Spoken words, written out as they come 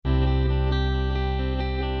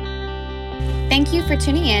Thank you for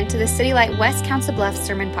tuning in to the City Light West Council Bluffs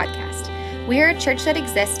Sermon Podcast. We are a church that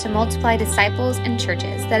exists to multiply disciples and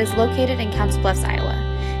churches that is located in Council Bluffs, Iowa.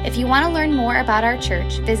 If you want to learn more about our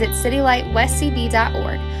church, visit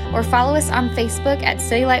citylightwestcb.org or follow us on Facebook at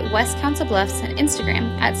City Light West Council Bluffs and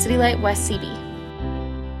Instagram at City Light West CB.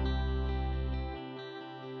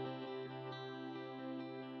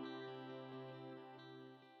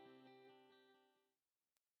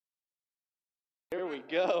 There we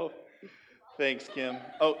go. Thanks, Kim.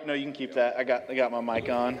 Oh, no, you can keep that. I got my mic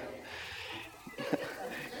on.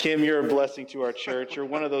 Kim, you're a blessing to our church. You're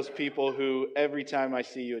one of those people who every time I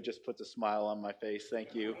see you, it just puts a smile on my face.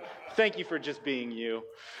 Thank you. Thank you for just being you.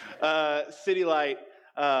 City Light,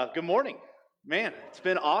 good morning. Man, it's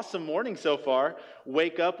been an awesome morning so far.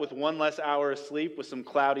 Wake up with one less hour of sleep with some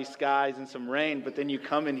cloudy skies and some rain, but then you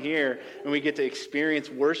come in here and we get to experience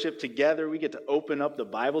worship together. We get to open up the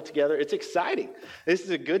Bible together. It's exciting. This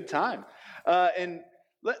is a good time. Can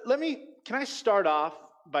I start off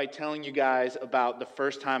by telling you guys about the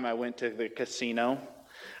first time I went to the casino?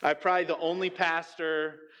 I'm probably the only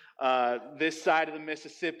pastor this side of the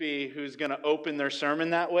Mississippi who's going to open their sermon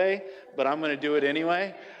that way, but I'm going to do it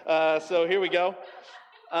anyway. So here we go.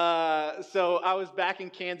 So I was back in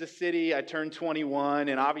Kansas City. I turned 21,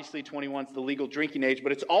 and obviously 21 is the legal drinking age,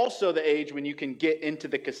 but it's also the age when you can get into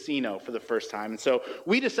the casino for the first time. And so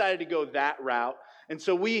we decided to go that route. And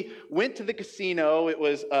so we went to the casino. It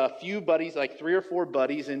was a few buddies, like 3 or 4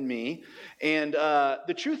 buddies and me. And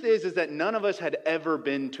the truth is that none of us had ever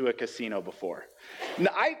been to a casino before.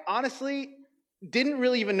 Now, I honestly didn't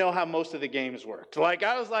really even know how most of the games worked.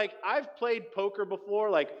 I've played poker before,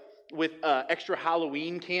 with extra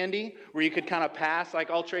Halloween candy, where you could kind of pass,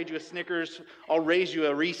 I'll trade you a Snickers, I'll raise you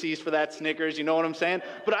a Reese's for that Snickers, you know what I'm saying?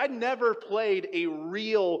 But I'd never played a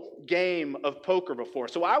real game of poker before,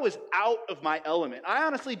 so I was out of my element. I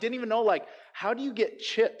honestly didn't even know, how do you get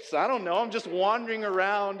chips? I don't know, I'm just wandering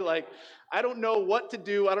around, I don't know what to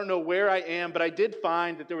do, I don't know where I am, but I did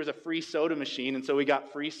find that there was a free soda machine, and so we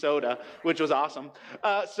got free soda, which was awesome.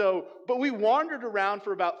 But we wandered around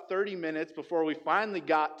for about 30 minutes before we finally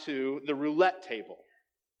got to the roulette table.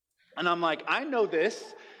 And I'm like, I know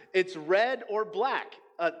this, it's red or black.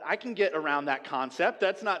 I can get around that concept,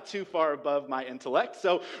 that's not too far above my intellect,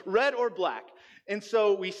 so red or black. And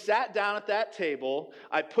so we sat down at that table.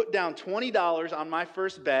 I put down $20 on my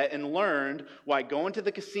first bet and learned why going to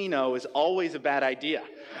the casino is always a bad idea.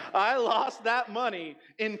 I lost that money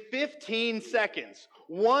in 15 seconds.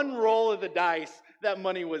 One roll of the dice, that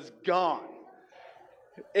money was gone.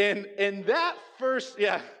 And that first,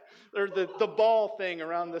 or the ball thing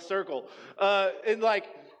around the circle. I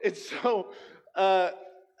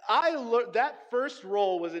learned that first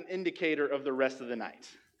roll was an indicator of the rest of the night.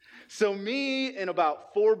 So me and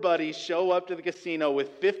about 4 buddies show up to the casino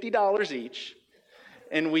with $50 each,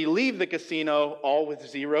 and we leave the casino all with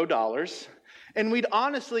 $0, and we'd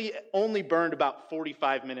honestly only burned about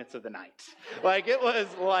 45 minutes of the night. It was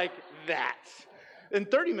like that. And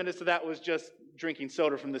 30 minutes of that was just drinking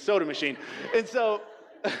soda from the soda machine. And so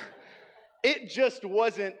it just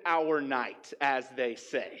wasn't our night, as they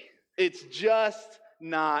say. It's just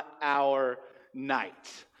not our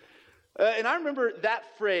night. And I remember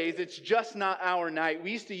that phrase, it's just not our night.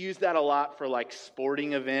 We used to use that a lot for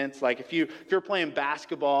sporting events. If you're playing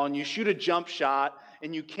basketball and you shoot a jump shot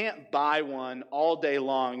and you can't buy one all day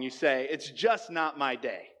long, you say, it's just not my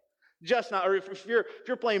day. Just not. Or if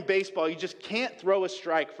you're playing baseball, you just can't throw a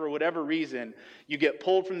strike for whatever reason, you get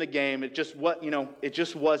pulled from the game. It just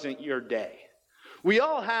wasn't your day. We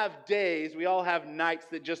all have days, we all have nights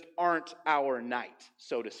that just aren't our night,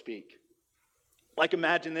 so to speak.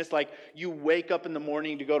 Imagine this, you wake up in the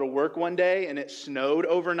morning to go to work one day and it snowed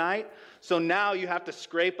overnight. So now you have to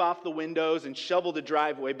scrape off the windows and shovel the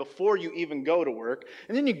driveway before you even go to work.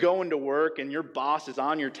 And then you go into work and your boss is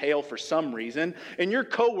on your tail for some reason. And your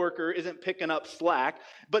coworker isn't picking up slack.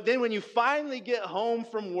 But then when you finally get home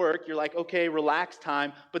from work, you're like, okay, relax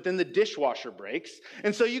time. But then the dishwasher breaks.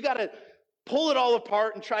 And so you got to pull it all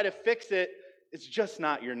apart and try to fix it. It's just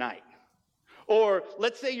not your night. Or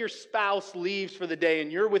let's say your spouse leaves for the day and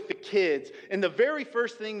you're with the kids, and the very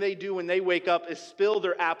first thing they do when they wake up is spill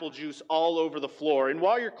their apple juice all over the floor. And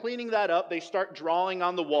while you're cleaning that up, they start drawing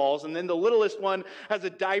on the walls, and then the littlest one has a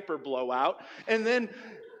diaper blowout. And then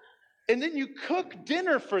you cook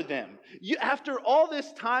dinner for them. After all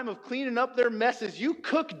this time of cleaning up their messes, you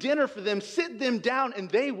cook dinner for them, sit them down, and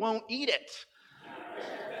they won't eat it.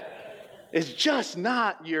 It's just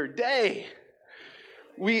not your day.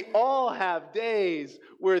 We all have days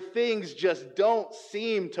where things just don't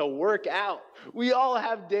seem to work out. We all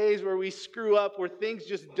have days where we screw up, where things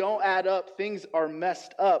just don't add up. Things are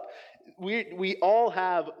messed up. We all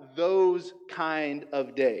have those kind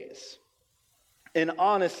of days. And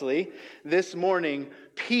honestly, this morning,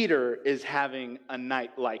 Peter is having a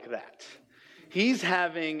night like that. He's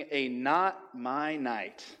having a not my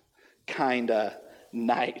night kind of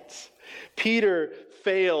night. Peter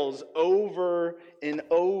fails over and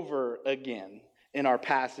over again in our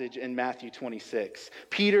passage in Matthew 26.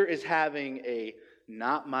 Peter is having a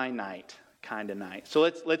not my night kind of night. So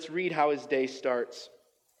let's read how his day starts.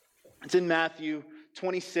 It's in Matthew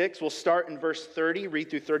 26. We'll start in verse 30, read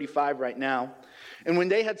through 35 right now. And when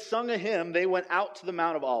they had sung a hymn, they went out to the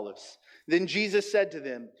Mount of Olives. Then Jesus said to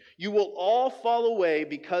them, "You will all fall away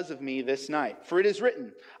because of me this night. For it is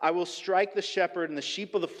written, I will strike the shepherd, and the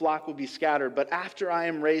sheep of the flock will be scattered. But after I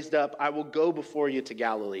am raised up, I will go before you to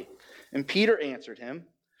Galilee." And Peter answered him,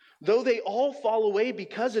 "Though they all fall away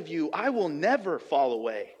because of you, I will never fall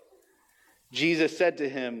away." Jesus said to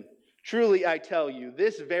him, "Truly I tell you,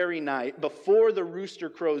 this very night, before the rooster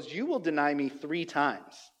crows, you will deny me 3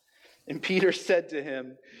 times. And Peter said to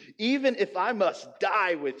him, "Even if I must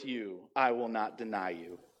die with you, I will not deny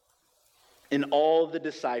you." And all the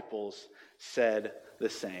disciples said the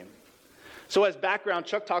same. So as background,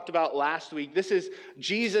 Chuck talked about last week, this is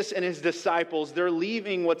Jesus and his disciples. They're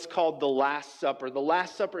leaving what's called the Last Supper. The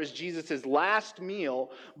Last Supper is Jesus' last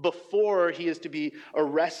meal before he is to be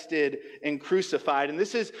arrested and crucified. And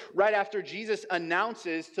this is right after Jesus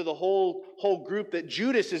announces to the whole group that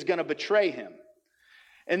Judas is going to betray him.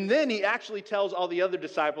 And then he actually tells all the other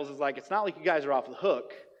disciples, it's not like you guys are off the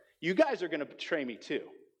hook. You guys are going to betray me too.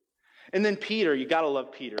 And then Peter, you got to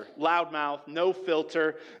love Peter. Loudmouth, no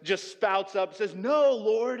filter, just spouts up, says, "No,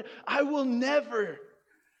 Lord, I will never."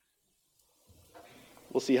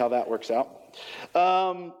 We'll see how that works out.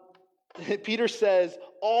 Peter says,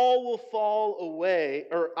 "All will fall away,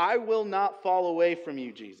 or I will not fall away from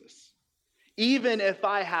you, Jesus. Even if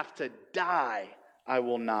I have to die, I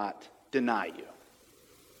will not deny you."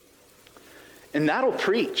 And that'll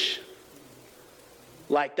preach.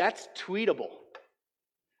 That's tweetable.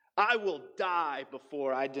 I will die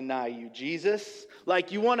before I deny you, Jesus.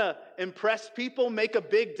 You want to impress people? Make a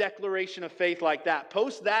big declaration of faith like that.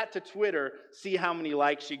 Post that to Twitter, see how many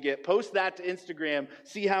likes you get. Post that to Instagram,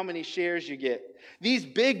 see how many shares you get. These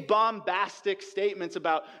big bombastic statements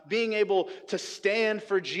about being able to stand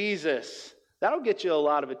for Jesus, that'll get you a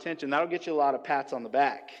lot of attention. That'll get you a lot of pats on the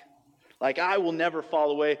back. I will never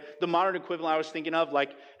fall away. The modern equivalent I was thinking of,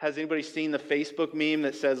 has anybody seen the Facebook meme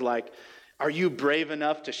that says, "Are you brave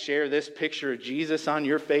enough to share this picture of Jesus on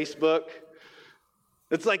your Facebook?"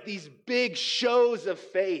 It's these big shows of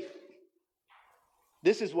faith.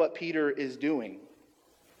 This is what Peter is doing.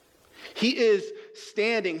 He is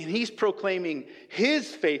standing and he's proclaiming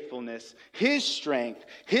his faithfulness, his strength,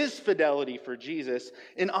 his fidelity for Jesus.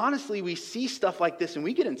 And honestly, we see stuff like this and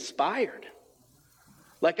we get inspired.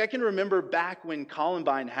 I can remember back when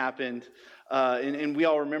Columbine happened, and we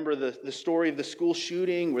all remember the story of the school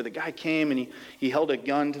shooting where the guy came and he held a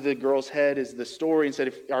gun to the girl's head as the story and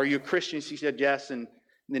said, "Are you a Christian?" She said yes, and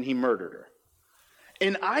then he murdered her.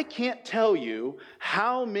 And I can't tell you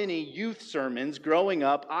how many youth sermons growing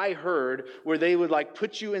up I heard where they would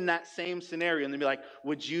put you in that same scenario and they'd be like,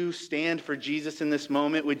 "Would you stand for Jesus in this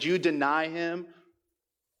moment? Would you deny him?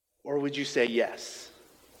 Or would you say yes?"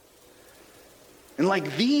 And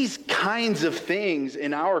these kinds of things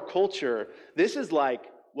in our culture, this is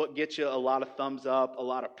what gets you a lot of thumbs up, a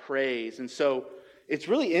lot of praise. And so it's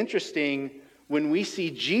really interesting when we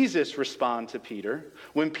see Jesus respond to Peter.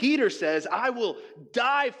 When Peter says, "I will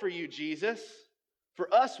die for you, Jesus."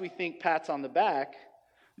 For us, we think pats on the back.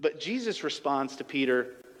 But Jesus responds to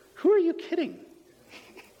Peter, "Who are you kidding?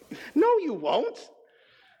 No, you won't.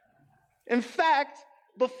 In fact,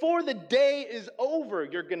 before the day is over,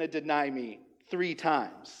 you're going to deny me 3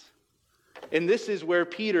 times. And this is where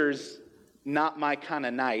Peter's "not my kind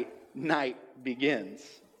of night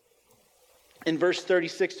begins. In verse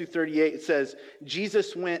 36 through 38, it says,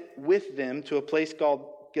 Jesus went with them to a place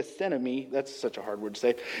called Gethsemane. That's such a hard word to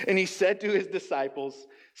say. And he said to his disciples,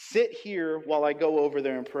 "Sit here while I go over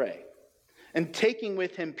there and pray." And taking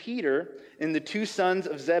with him Peter and the 2 sons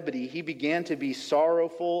of Zebedee, he began to be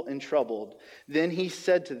sorrowful and troubled. Then he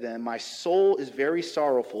said to them, "My soul is very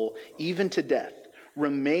sorrowful, even to death.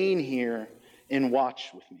 Remain here and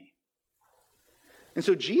watch with me." And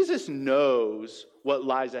so Jesus knows what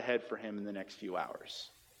lies ahead for him in the next few hours.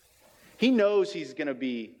 He knows he's going to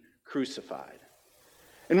be crucified.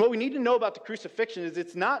 And what we need to know about the crucifixion is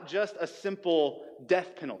it's not just a simple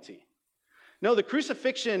death penalty. No, the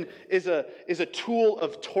crucifixion is a tool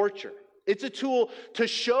of torture. It's a tool to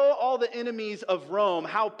show all the enemies of Rome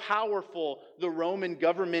how powerful the Roman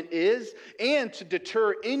government is and to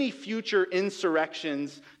deter any future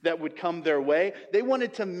insurrections that would come their way. They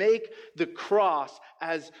wanted to make the cross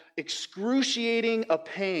as excruciating a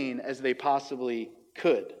pain as they possibly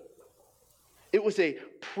could. It was a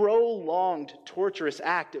prolonged, torturous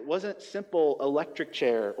act. It wasn't simple electric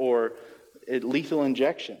chair or a lethal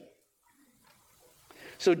injection.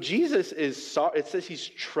 So Jesus it says he's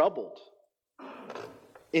troubled.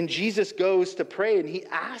 And Jesus goes to pray, and he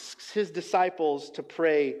asks his disciples to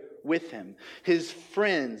pray with him. His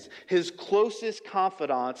friends, his closest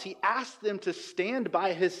confidants, he asks them to stand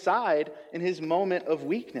by his side in his moment of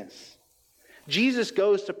weakness. Jesus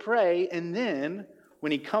goes to pray, and then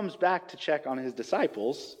when he comes back to check on his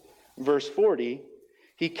disciples, verse 40,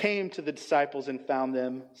 he came to the disciples and found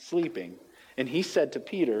them sleeping. And he said to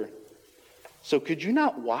Peter, "So could you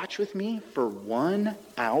not watch with me for 1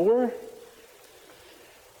 hour?"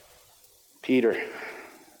 Peter,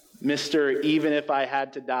 "Mister, even if I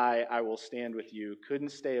had to die, I will stand with you," couldn't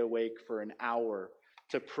stay awake for an hour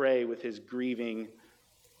to pray with his grieving,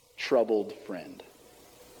 troubled friend.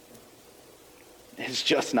 It's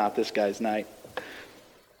just not this guy's night.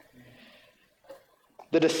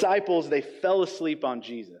 The disciples, they fell asleep on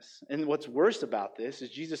Jesus. And what's worse about this is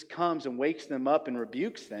Jesus comes and wakes them up and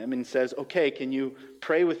rebukes them and says, "Okay, can you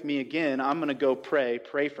pray with me again? I'm going to go pray.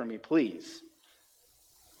 Pray for me, please."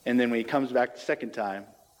 And then when he comes back the second time,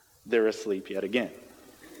 they're asleep yet again.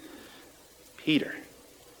 Peter.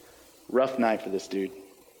 Rough night for this dude.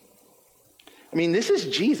 I mean, this is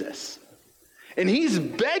Jesus. And he's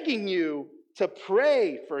begging you to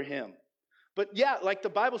pray for him. But yeah, like the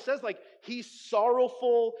Bible says, like he's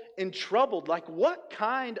sorrowful and troubled. Like what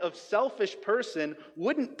kind of selfish person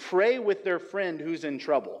wouldn't pray with their friend who's in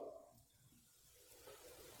trouble?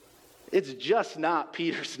 It's just not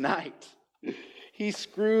Peter's night. He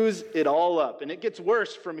screws it all up, and it gets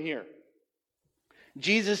worse from here.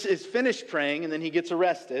 Jesus is finished praying, and then he gets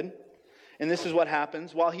arrested. And this is what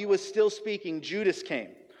happens. While he was still speaking, Judas came,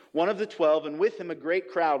 one of the 12, and with him a great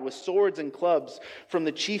crowd with swords and clubs from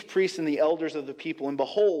the chief priests and the elders of the people. And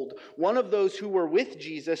behold, one of those who were with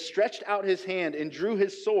Jesus stretched out his hand and drew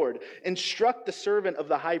his sword and struck the servant of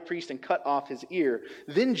the high priest and cut off his ear.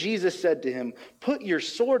 Then Jesus said to him, "Put your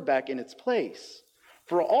sword back in its place.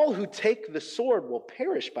 For all who take the sword will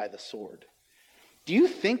perish by the sword. Do you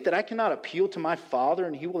think that I cannot appeal to my Father,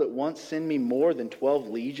 and he will at once send me more than 12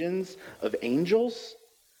 legions of angels?"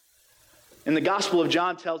 And the Gospel of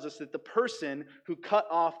John tells us that the person who cut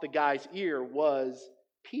off the guy's ear was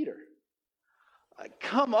Peter.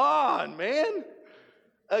 Come on, man.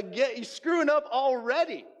 Again, you're screwing up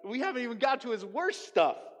already. We haven't even got to his worst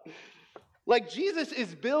stuff. Like Jesus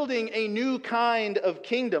is building a new kind of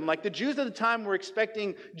kingdom. Like the Jews at the time were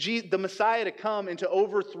expecting the Messiah to come and to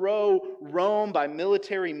overthrow Rome by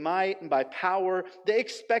military might and by power. They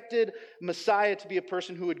expected Messiah to be a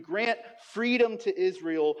person who would grant freedom to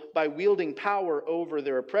Israel by wielding power over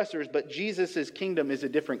their oppressors. But Jesus' kingdom is a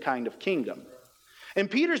different kind of kingdom. And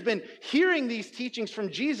Peter's been hearing these teachings from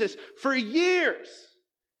Jesus for years.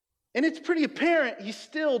 And it's pretty apparent he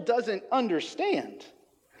still doesn't understand.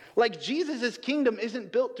 Like Jesus' kingdom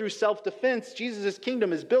isn't built through self-defense. Jesus'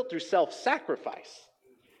 kingdom is built through self-sacrifice.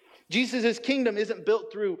 Jesus' kingdom isn't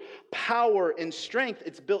built through power and strength.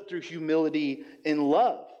 It's built through humility and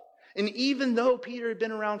love. And even though Peter had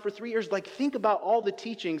been around for 3 years, like think about all the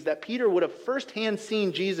teachings that Peter would have firsthand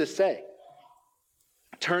seen Jesus say.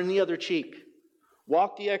 Turn the other cheek.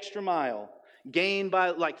 Walk the extra mile. Gain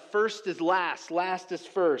by, like, first is last, last is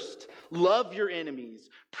first. Love your enemies.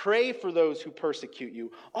 Pray for those who persecute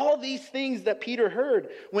you. All these things that Peter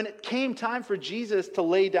heard when it came time for Jesus to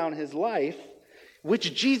lay down his life,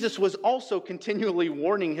 which Jesus was also continually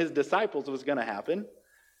warning his disciples was going to happen,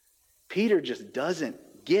 Peter just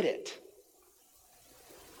doesn't get it.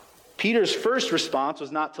 Peter's first response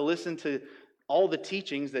was not to listen to all the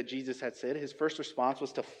teachings that Jesus had said. His first response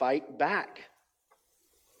was to fight back.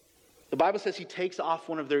 The Bible says he takes off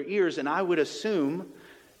one of their ears, and I would assume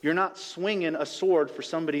you're not swinging a sword for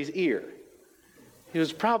somebody's ear. He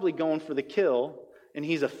was probably going for the kill, and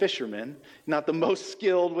he's a fisherman, not the most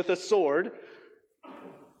skilled with a sword.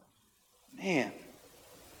 Man.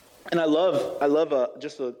 And I love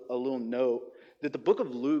just a little note that the book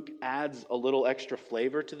of Luke adds a little extra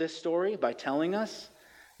flavor to this story by telling us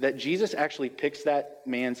that Jesus actually picks that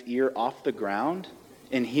man's ear off the ground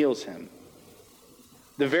and heals him.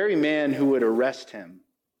 The very man who would arrest him,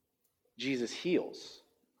 Jesus heals.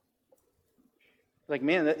 Like,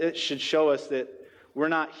 man, it should show us that we're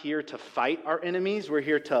not here to fight our enemies. We're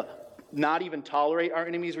here to not even tolerate our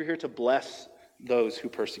enemies. We're here to bless those who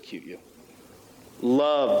persecute you.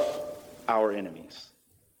 Love our enemies.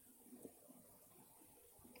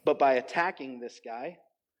 But by attacking this guy,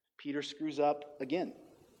 Peter screws up again.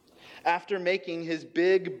 After making his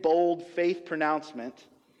big, bold faith pronouncement,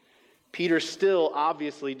 Peter still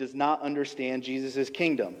obviously does not understand Jesus'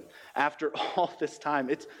 kingdom. After all this time,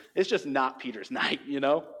 it's just not Peter's night, you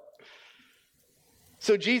know?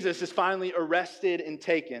 So Jesus is finally arrested and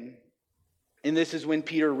taken, and this is when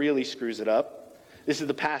Peter really screws it up. This is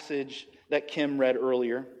the passage that Kim read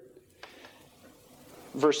earlier.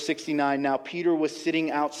 Verse 69, now Peter was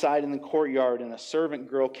sitting outside in the courtyard, and a servant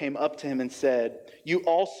girl came up to him and said, you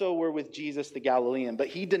also were with Jesus the Galilean. But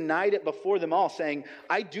he denied it before them all, saying,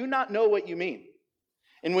 I do not know what you mean.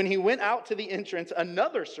 And when he went out to the entrance,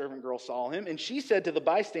 another servant girl saw him, and she said to the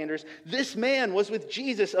bystanders, this man was with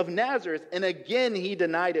Jesus of Nazareth. And again he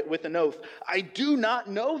denied it with an oath, I do not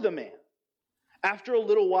know the man. After a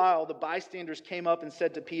little while, the bystanders came up and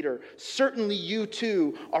said to Peter, certainly you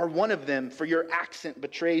too are one of them, for your accent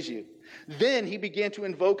betrays you. Then he began to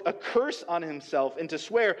invoke a curse on himself and to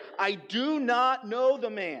swear, I do not know the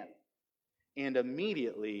man. And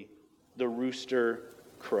immediately the rooster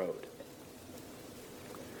crowed.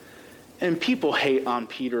 And people hate on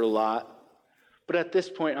Peter a lot, but at this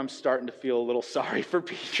point I'm starting to feel a little sorry for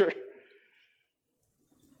Peter.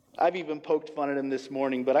 I've even poked fun at him this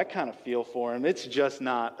morning, but I kind of feel for him. It's just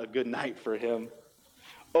not a good night for him.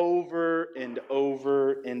 Over and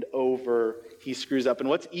over and over, he screws up. And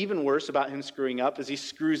what's even worse about him screwing up is he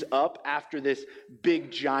screws up after this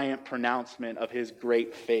big, giant pronouncement of his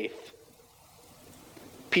great faith.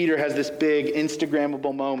 Peter has this big,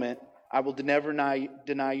 Instagrammable moment. I will never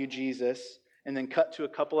deny you, Jesus. And then cut to a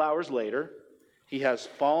couple hours later, he has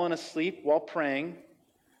fallen asleep while praying,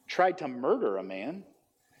 tried to murder a man,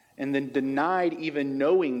 and then denied even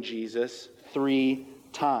knowing Jesus 3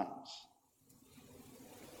 times.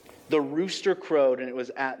 The rooster crowed, and it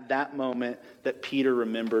was at that moment that Peter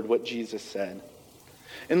remembered what Jesus said.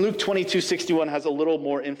 And Luke 22:61 has a little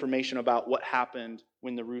more information about what happened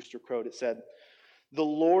when the rooster crowed. It said, the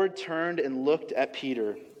Lord turned and looked at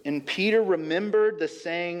Peter, and Peter remembered the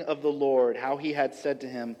saying of the Lord, how he had said to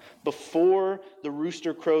him, before the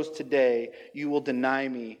rooster crows today, you will deny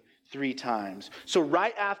me 3 times. So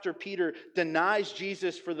right after Peter denies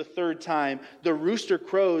Jesus for the 3rd time, the rooster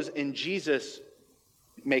crows and Jesus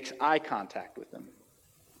makes eye contact with him.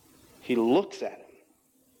 He looks at him.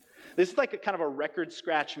 This is like a kind of a record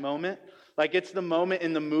scratch moment. Like it's the moment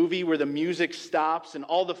in the movie where the music stops and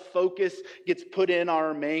all the focus gets put in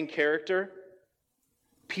our main character.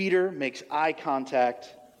 Peter makes eye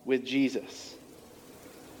contact with Jesus.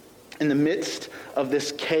 In the midst of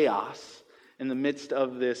this chaos, in the midst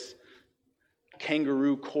of this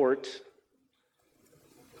kangaroo court,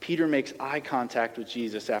 Peter makes eye contact with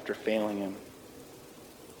Jesus after failing him.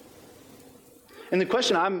 And the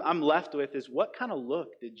question I'm left with is, what kind of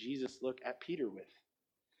look did Jesus look at Peter with?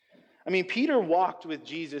 I mean, Peter walked with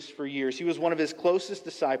Jesus for years. He was one of his closest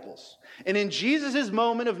disciples. And in Jesus'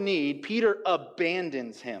 moment of need, Peter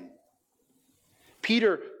abandons him.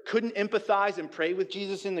 Peter couldn't empathize and pray with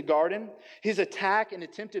Jesus in the garden. His attack and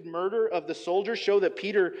attempted murder of the soldier show that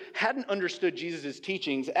Peter hadn't understood Jesus'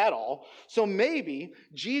 teachings at all. So maybe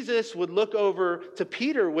Jesus would look over to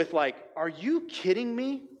Peter with like, are you kidding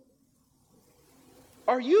me?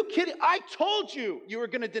 Are you kidding? I told you you were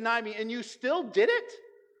going to deny me and you still did it?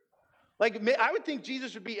 Like, I would think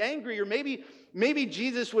Jesus would be angry, or maybe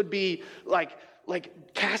Jesus would be like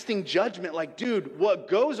casting judgment, like, dude, what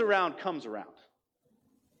goes around comes around.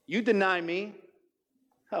 You deny me,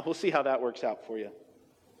 we'll see how that works out for you.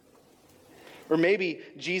 Or maybe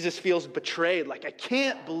Jesus feels betrayed, like, I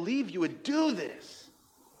can't believe you would do this.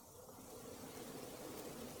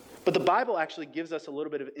 But the Bible actually gives us a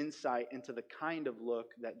little bit of insight into the kind of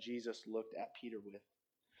look that Jesus looked at Peter with.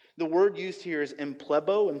 The word used here is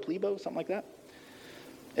emplebo, something like that.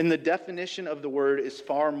 And the definition of the word is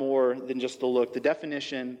far more than just the look. The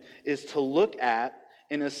definition is to look at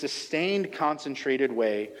in a sustained, concentrated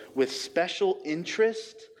way with special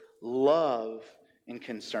interest, love, and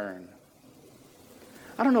concern.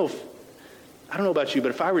 I don't know about you,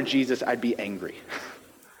 but if I were Jesus, I'd be angry.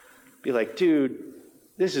 Be like, dude,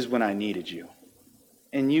 this is when I needed you,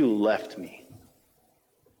 and you left me.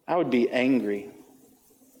 I would be angry.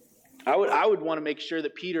 I would want to make sure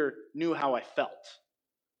that Peter knew how I felt.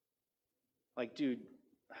 Like, dude.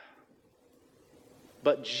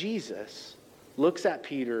 But Jesus looks at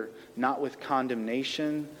Peter not with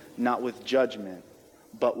condemnation, not with judgment,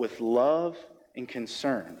 but with love and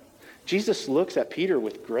concern. Jesus looks at Peter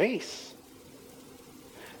with grace.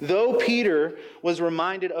 Though Peter was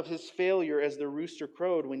reminded of his failure as the rooster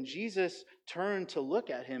crowed, when Jesus turned to look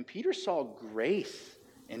at him, Peter saw grace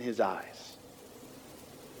in his eyes.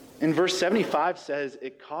 And verse 75 says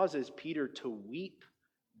it causes Peter to weep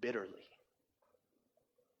bitterly.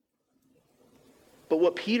 But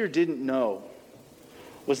what Peter didn't know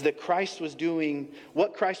was that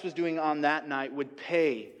what Christ was doing on that night would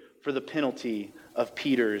pay for the penalty of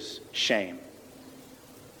Peter's shame.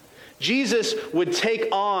 Jesus would take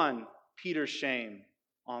on Peter's shame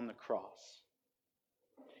on the cross.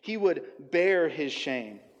 He would bear his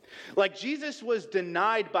shame. Like Jesus was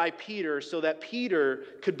denied by Peter so that Peter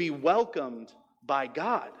could be welcomed by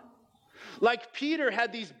God. Like Peter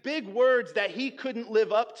had these big words that he couldn't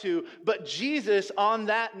live up to, but Jesus on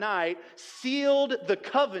that night sealed the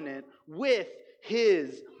covenant with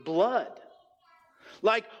his blood.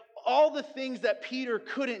 Like all the things that Peter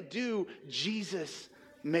couldn't do, Jesus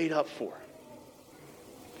made up for.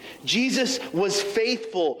 Jesus was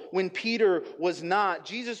faithful when Peter was not.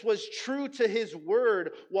 Jesus was true to his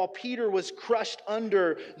word while Peter was crushed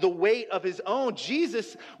under the weight of his own.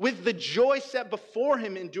 Jesus, with the joy set before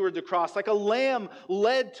him, endured the cross like a lamb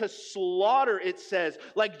led to slaughter, it says.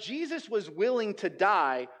 Like Jesus was willing to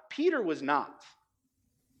die, Peter was not.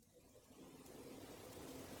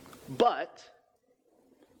 But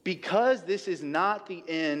because this is not the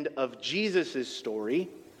end of Jesus' story,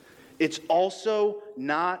 it's also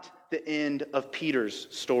not the end of Peter's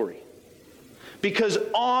story. Because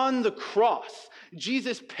on the cross,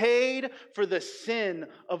 Jesus paid for the sin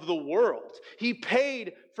of the world. He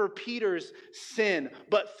paid for Peter's sin.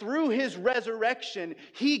 But through his resurrection,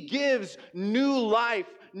 he gives new life,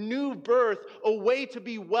 new birth, a way to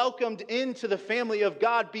be welcomed into the family of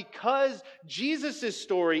God. Because Jesus'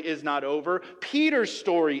 story is not over, Peter's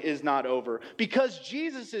story is not over. Because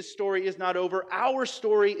Jesus' story is not over, our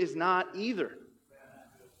story is not either.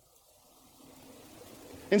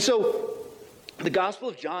 And so, the Gospel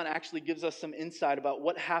of John actually gives us some insight about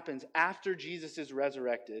what happens after Jesus is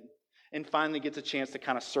resurrected and finally gets a chance to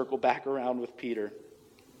kind of circle back around with Peter.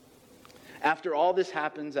 After all this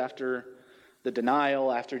happens, after the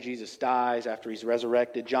denial, after Jesus dies, after he's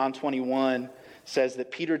resurrected, John 21 says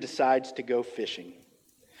that Peter decides to go fishing.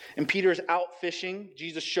 And Peter's out fishing.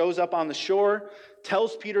 Jesus shows up on the shore,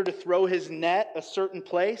 tells Peter to throw his net a certain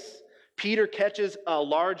place. Peter catches a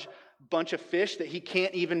large bunch of fish that he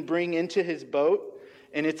can't even bring into his boat.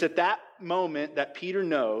 And it's at that moment that Peter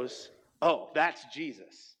knows, oh, that's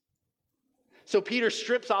Jesus. So Peter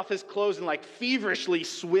strips off his clothes and feverishly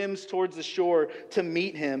swims towards the shore to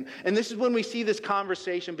meet him. And this is when we see this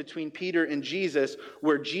conversation between Peter and Jesus,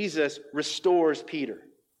 where Jesus restores Peter.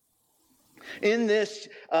 In this,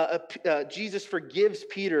 Jesus forgives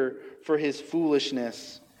Peter for his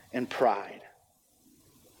foolishness and pride.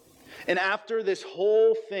 And after this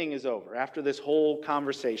whole thing is over, after this whole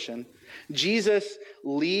conversation, Jesus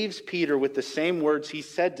leaves Peter with the same words he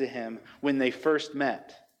said to him when they first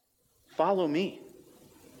met. Follow me.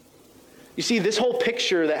 You see, this whole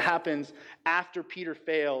picture that happens after Peter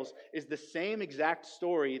fails is the same exact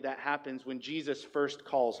story that happens when Jesus first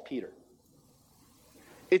calls Peter.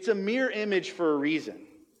 It's a mirror image for a reason.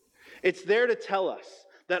 It's there to tell us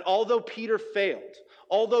that although Peter failed,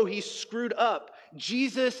 although he screwed up,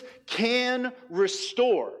 Jesus can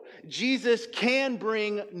restore. Jesus can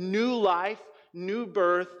bring new life, new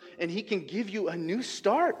birth, and he can give you a new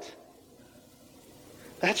start.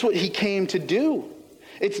 That's what he came to do.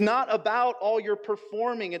 It's not about all your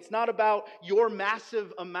performing. It's not about your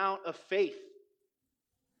massive amount of faith.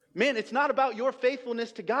 Man, it's not about your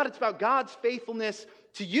faithfulness to God. It's about God's faithfulness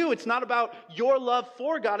to you. It's not about your love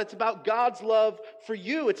for God. It's about God's love for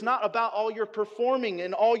you. It's not about all your performing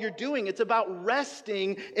and all you're doing. It's about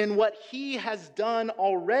resting in what he has done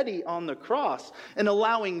already on the cross and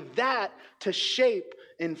allowing that to shape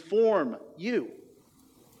and form you.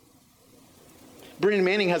 Brennan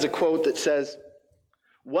Manning has a quote that says,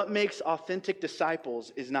 "What makes authentic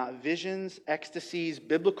disciples is not visions, ecstasies,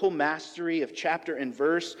 biblical mastery of chapter and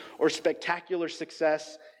verse, or spectacular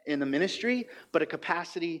success in the ministry, but a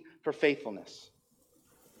capacity for faithfulness."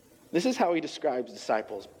 This is how he describes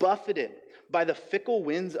disciples: buffeted by the fickle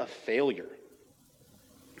winds of failure,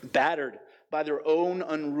 battered by their own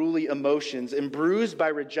unruly emotions, and bruised by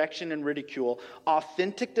rejection and ridicule.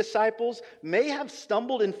 Authentic disciples may have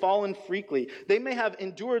stumbled and fallen frequently. They may have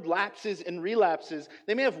endured lapses and relapses.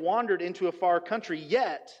 They may have wandered into a far country,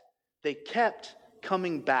 yet they kept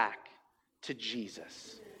coming back to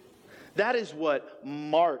Jesus. That is what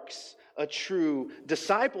marks a true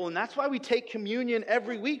disciple. And that's why we take communion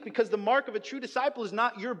every week, because the mark of a true disciple is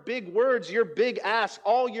not your big words, your big ask,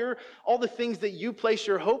 all the things that you place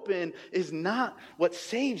your hope in is not what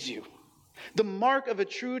saves you. The mark of a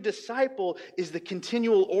true disciple is the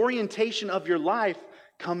continual orientation of your life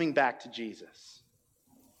coming back to Jesus.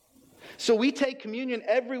 So we take communion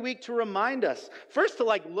every week to remind us, first to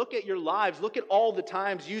look at your lives, look at all the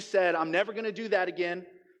times you said, I'm never going to do that again.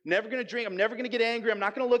 Never going to drink. I'm never going to get angry. I'm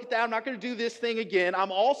not going to look at that. I'm not going to do this thing again.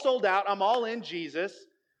 I'm all sold out. I'm all in Jesus.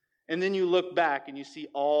 And then you look back and you see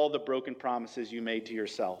all the broken promises you made to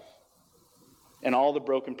yourself and all the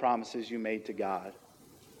broken promises you made to God.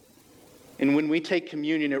 And when we take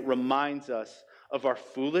communion, it reminds us of our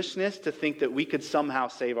foolishness to think that we could somehow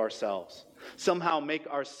save ourselves, somehow make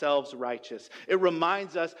ourselves righteous. It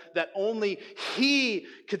reminds us that only He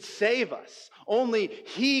could save us. Only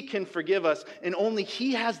He can forgive us, and only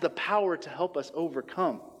He has the power to help us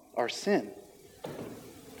overcome our sin.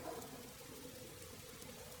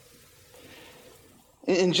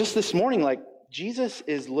 And just this morning, Jesus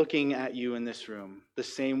is looking at you in this room the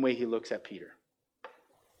same way He looks at Peter.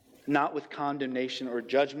 Not with condemnation or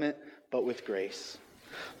judgment, but with grace.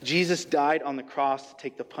 Jesus died on the cross to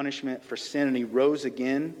take the punishment for sin, and He rose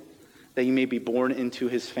again that you may be born into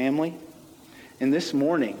His family. And this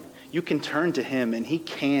morning, you can turn to Him and He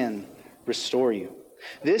can restore you.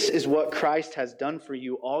 This is what Christ has done for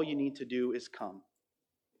you. All you need to do is come.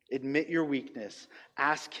 Admit your weakness.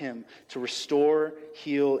 Ask Him to restore,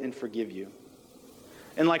 heal, and forgive you.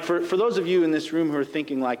 And for those of you in this room who are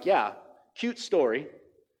thinking yeah, cute story.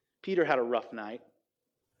 Peter had a rough night.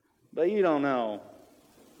 But you don't know.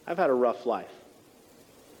 I've had a rough life.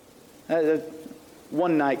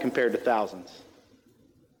 One night compared to thousands.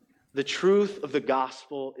 The truth of the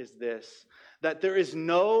gospel is this, that there is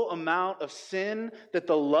no amount of sin that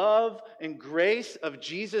the love and grace of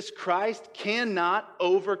Jesus Christ cannot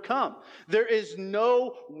overcome. There is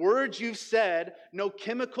no words you've said, no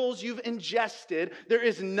chemicals you've ingested. There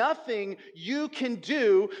is nothing you can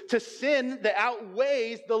do to sin that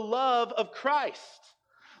outweighs the love of Christ.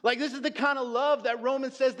 This is the kind of love that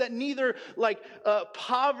Romans says that neither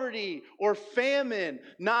poverty or famine,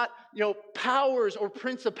 not powers or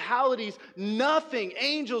principalities, nothing,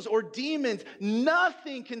 angels or demons,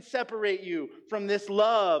 nothing can separate you from this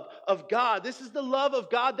love of God. This is the love of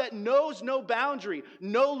God that knows no boundary,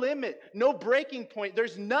 no limit, no breaking point.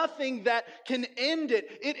 There's nothing that can end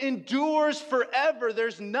it. It endures forever.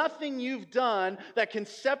 There's nothing you've done that can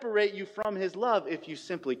separate you from His love if you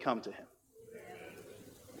simply come to Him.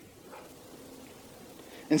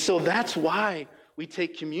 And so that's why we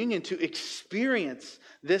take communion, to experience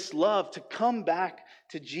this love, to come back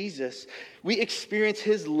to Jesus. We experience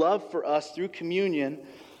His love for us through communion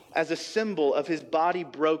as a symbol of His body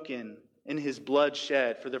broken and His blood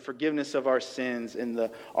shed for the forgiveness of our sins and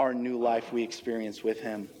our new life we experience with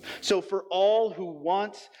Him. So for all who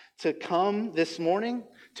want to come this morning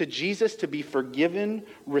to Jesus to be forgiven,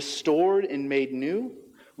 restored, and made new,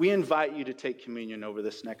 we invite you to take communion over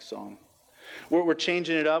this next song. We're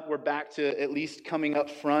changing it up. We're back to at least coming up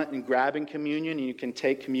front and grabbing communion. And you can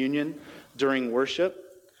take communion during worship.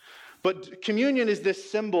 But communion is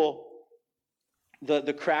this symbol.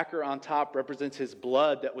 The cracker on top represents His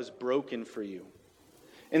blood that was broken for you.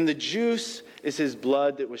 And the juice is His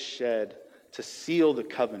blood that was shed to seal the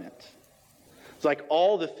covenant. It's like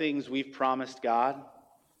all the things we've promised God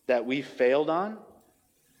that we've failed on,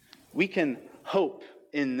 we can hope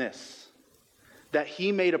in this. That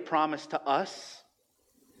He made a promise to us,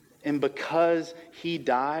 and because He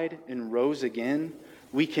died and rose again,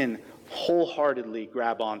 we can wholeheartedly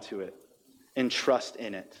grab onto it and trust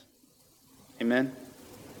in it. Amen?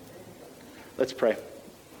 Let's pray.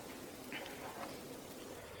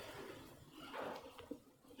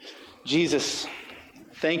 Jesus,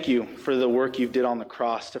 thank you for the work you did on the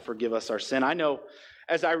cross to forgive us our sin. I know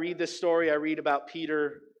as I read this story, I read about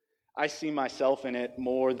Peter, I see myself in it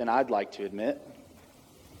more than I'd like to admit.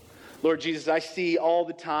 Lord Jesus, I see all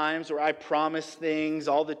the times where I promised things,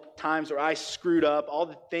 all the times where I screwed up, all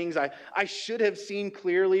the things I should have seen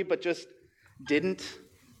clearly but just didn't.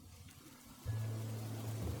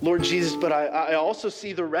 Lord Jesus, but I also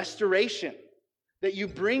see the restoration that you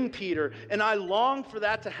bring, Peter, and I long for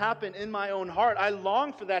that to happen in my own heart. I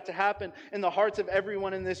long for that to happen in the hearts of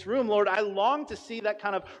everyone in this room. Lord, I long to see that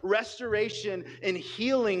kind of restoration and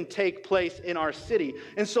healing take place in our city.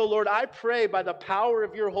 And so, Lord, I pray by the power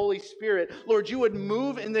of your Holy Spirit, Lord, you would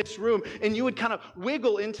move in this room and you would kind of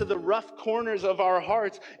wiggle into the rough corners of our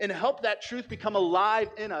hearts and help that truth become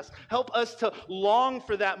alive in us. Help us to long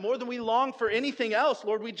for that more than we long for anything else.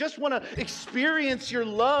 Lord, we just want to experience your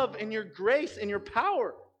love and your grace and your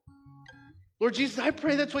power. Lord Jesus, I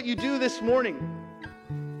pray that's what you do this morning.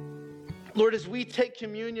 Lord, as we take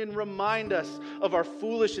communion, remind us of our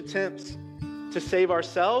foolish attempts to save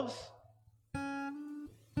ourselves,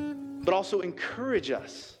 but also encourage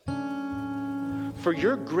us for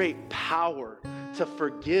your great power to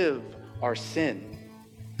forgive our sin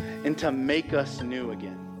and to make us new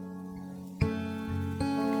again.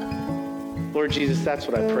 Lord Jesus, that's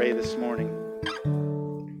what I pray this morning.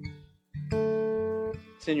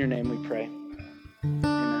 It's in your name we pray. Amen.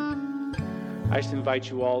 I just invite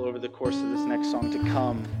you all over the course of this next song to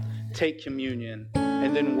come, take communion,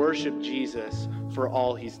 and then worship Jesus for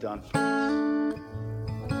all he's done for us.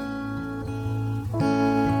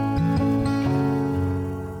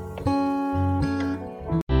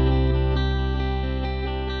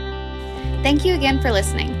 Thank you again for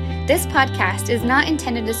listening. This podcast is not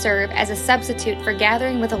intended to serve as a substitute for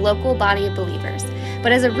gathering with a local body of believers,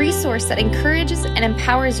 but as a resource that encourages and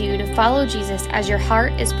empowers you to follow Jesus as your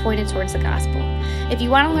heart is pointed towards the gospel. If you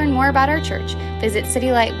want to learn more about our church, visit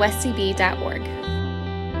citylightwestcb.org.